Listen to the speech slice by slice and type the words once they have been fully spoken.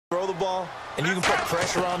football and you can put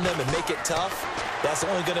pressure on them and make it tough, that's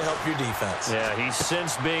only going to help your defense. Yeah, he's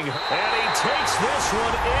since being, and he takes this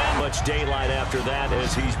one in. Much daylight after that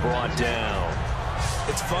as he's brought down.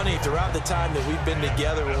 It's funny, throughout the time that we've been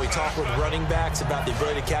together, when we talk with running backs about the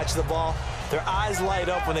ability to catch the ball, their eyes light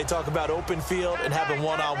up when they talk about open field and having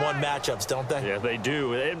one-on-one matchups, don't they? Yeah, they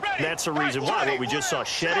do. And that's the reason why. What we just saw,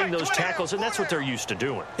 shedding those tackles, and that's what they're used to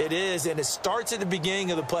doing. It is, and it starts at the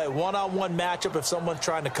beginning of the play. One-on-one matchup if someone's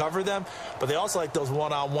trying to cover them, but they also like those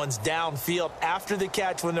one-on-ones downfield after the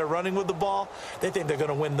catch when they're running with the ball. They think they're going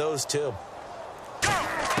to win those too.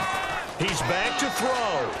 He's back to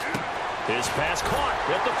throw. His pass caught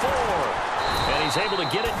at the 4. And he's able to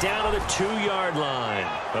get it down to the 2-yard line.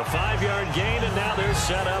 A 5-yard gain, and now they're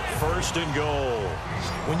set up 1st and goal.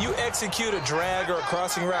 When you execute a drag or a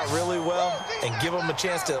crossing route really well and give them a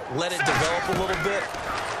chance to let it develop a little bit,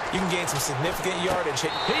 you can gain some significant yardage.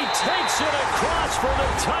 He takes it across for the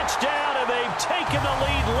touchdown, and they've taken the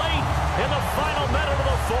lead late in the final minute of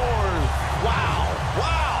the 4th. Wow.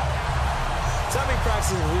 Wow. So many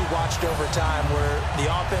practices we watched over time where the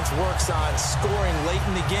offense works on scoring late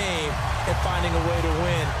in the game and finding a way to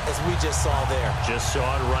win, as we just saw there. Just saw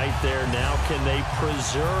it right there. Now can they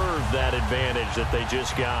preserve that advantage that they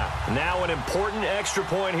just got? Now an important extra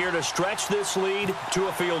point here to stretch this lead to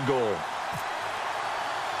a field goal.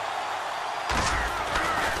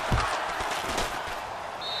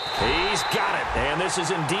 He's got it, and this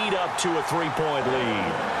is indeed up to a 3-point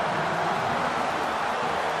lead.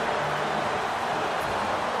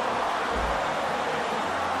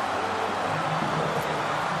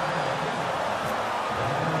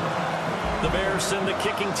 The Bears send the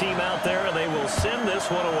kicking team out there, and they will send this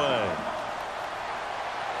one away.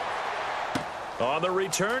 On the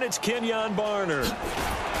return, it's Kenyon Barner.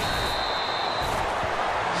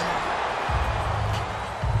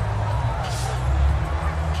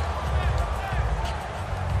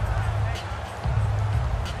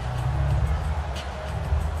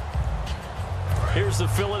 Here's the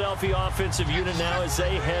Philadelphia offensive unit now as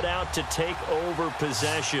they head out to take over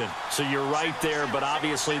possession. So you're right there, but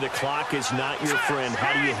obviously the clock is not your friend.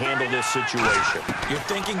 How do you handle this situation? You're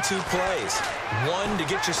thinking 2 plays. One, to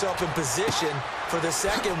get yourself in position for the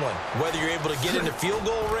second one, whether you're able to get into field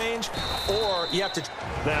goal range or you have to.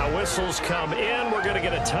 Now whistles come in. We're going to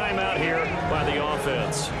get a timeout here by the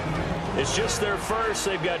offense. It's just their first.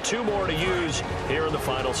 They've got 2 more to use here in the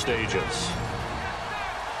final stages.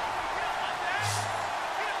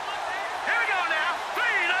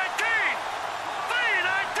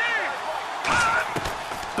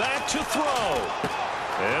 To throw.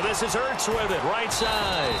 And this is Ertz with it, right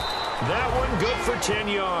side. That one good for 10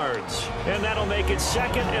 yards. And that'll make it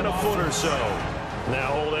 2nd and a foot or so.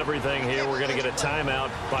 Now hold everything here. We're going to get a timeout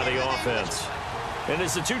by the offense. And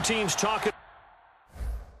as the 2 teams talk.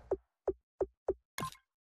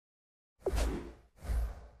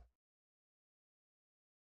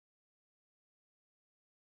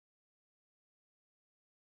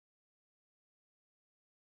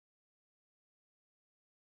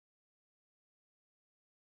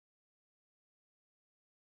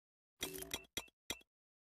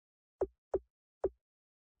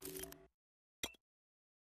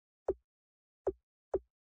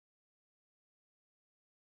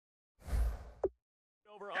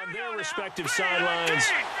 On their respective sidelines,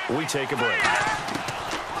 we take a break.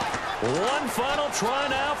 One final try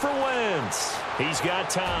now for Wentz. He's got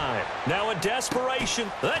time. Now a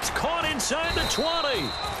desperation. That's caught inside the 20.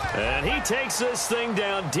 And he takes this thing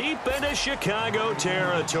down deep into Chicago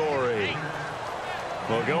territory.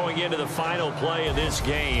 Well, going into the final play of this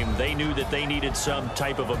game, they knew that they needed some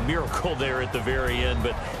type of a miracle there at the very end,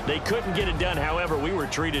 but they couldn't get it done. However, we were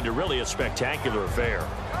treated to really a spectacular affair.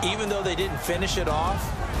 Even though they didn't finish it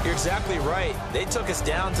off, you're exactly right. They took us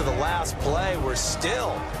down to the last play. We're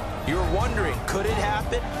still, you were wondering, could it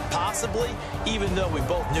happen? Possibly, even though we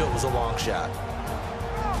both knew it was a long shot.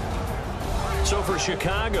 So for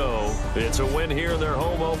Chicago, it's a win here in their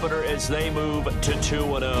home opener as they move to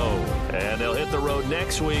 2-0. And they'll hit the road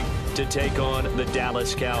next week to take on the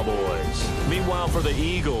Dallas Cowboys. Meanwhile, for the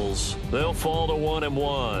Eagles, they'll fall to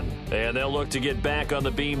 1-1. And they'll look to get back on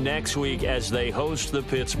the beam next week as they host the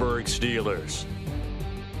Pittsburgh Steelers.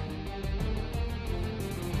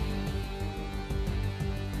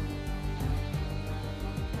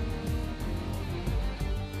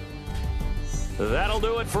 That'll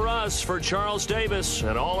do it for us. For Charles Davis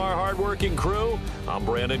and all our hardworking crew, I'm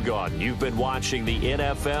Brandon Gaudin. You've been watching the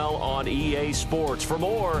NFL on EA Sports. For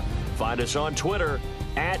more, find us on Twitter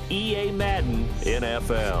at EA Madden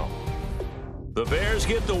NFL. The Bears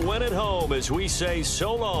get the win at home as we say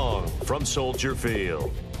so long from Soldier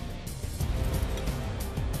Field.